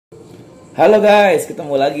Halo guys,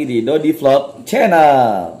 ketemu lagi di NdiVlog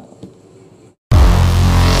channel.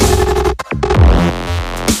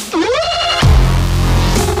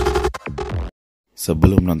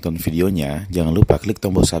 Sebelum nonton videonya, jangan lupa klik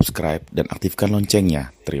tombol subscribe dan aktifkan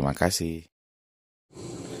loncengnya. Terima kasih.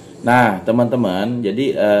 Nah, teman-teman,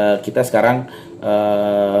 jadi kita sekarang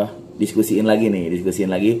diskusiin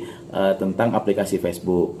lagi tentang aplikasi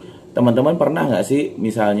Facebook. Teman-teman pernah nggak sih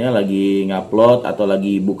misalnya lagi ngupload atau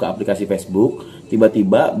lagi buka aplikasi Facebook,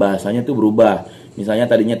 tiba-tiba bahasanya tuh berubah. Misalnya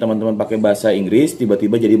tadinya teman-teman pakai bahasa Inggris,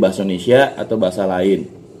 tiba-tiba jadi bahasa Indonesia atau bahasa lain.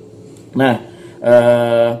 Nah,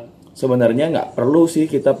 sebenarnya nggak perlu sih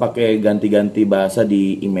kita pakai ganti-ganti bahasa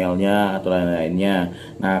di emailnya atau lain-lainnya.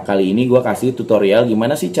 Nah, kali ini gue kasih tutorial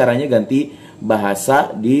gimana sih caranya ganti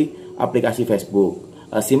bahasa di aplikasi Facebook.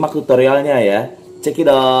 Simak tutorialnya ya. Check it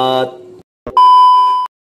out.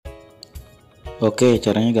 Oke,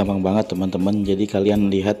 caranya gampang banget teman-teman. Jadi kalian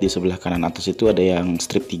lihat di sebelah kanan atas itu ada yang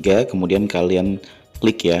strip 3, kemudian kalian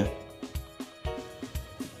klik ya.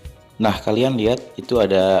 Nah, kalian lihat itu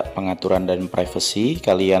ada pengaturan dan privacy,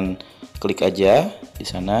 kalian klik aja di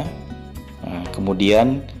sana. Nah,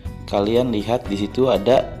 kemudian kalian lihat di situ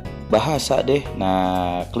ada bahasa deh.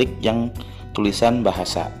 Nah, klik yang tulisan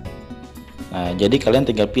bahasa. Nah, jadi kalian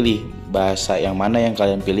tinggal pilih bahasa yang mana yang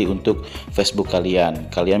kalian pilih untuk Facebook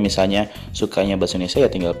kalian. Kalian misalnya sukanya bahasa Indonesia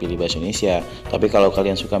ya tinggal pilih bahasa Indonesia. Tapi kalau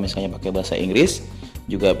kalian suka misalnya pakai bahasa Inggris,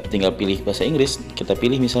 juga tinggal pilih bahasa Inggris. Kita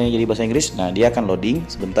pilih misalnya jadi bahasa Inggris. Nah, dia akan loading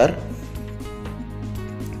sebentar.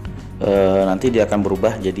 Nanti dia akan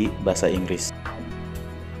berubah jadi bahasa Inggris.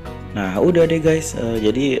 Nah, udah deh guys.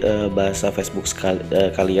 Jadi bahasa Facebook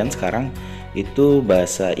kalian sekarang itu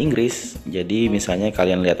bahasa Inggris. Jadi misalnya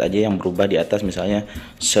kalian lihat aja yang berubah di atas, misalnya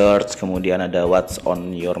search, kemudian ada what's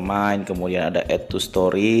on your mind, kemudian ada add to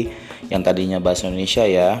story yang tadinya bahasa Indonesia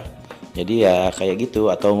ya. Jadi ya kayak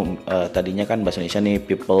gitu. Atau tadinya kan bahasa Indonesia nih,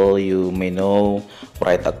 people you may know,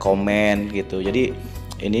 write a comment gitu. Jadi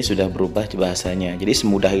ini sudah berubah bahasanya. Jadi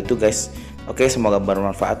semudah itu guys. Oke, semoga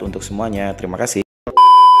bermanfaat untuk semuanya. Terima kasih.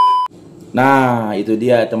 Nah, itu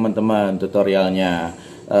dia teman-teman tutorialnya.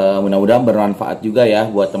 Mudah-mudahan bermanfaat juga ya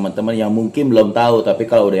buat teman-teman yang mungkin belum tahu. Tapi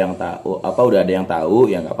kalau udah ada yang tahu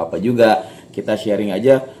ya nggak apa-apa juga. Kita sharing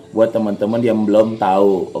aja buat teman-teman yang belum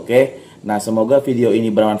tahu. Oke. Nah, semoga video ini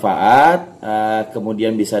bermanfaat.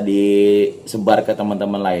 Kemudian bisa disebar ke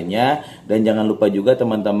teman-teman lainnya. Dan jangan lupa juga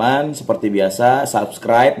teman-teman seperti biasa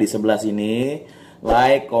subscribe di sebelah sini,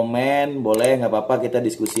 like, komen, boleh nggak apa-apa, kita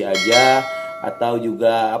diskusi aja. Atau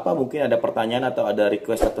juga mungkin ada pertanyaan atau ada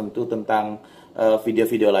request tertentu tentang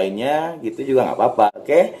video-video lainnya gitu juga nggak apa-apa.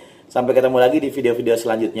 Oke, sampai ketemu lagi di video-video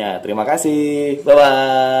selanjutnya. Terima kasih, bye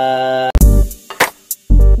bye.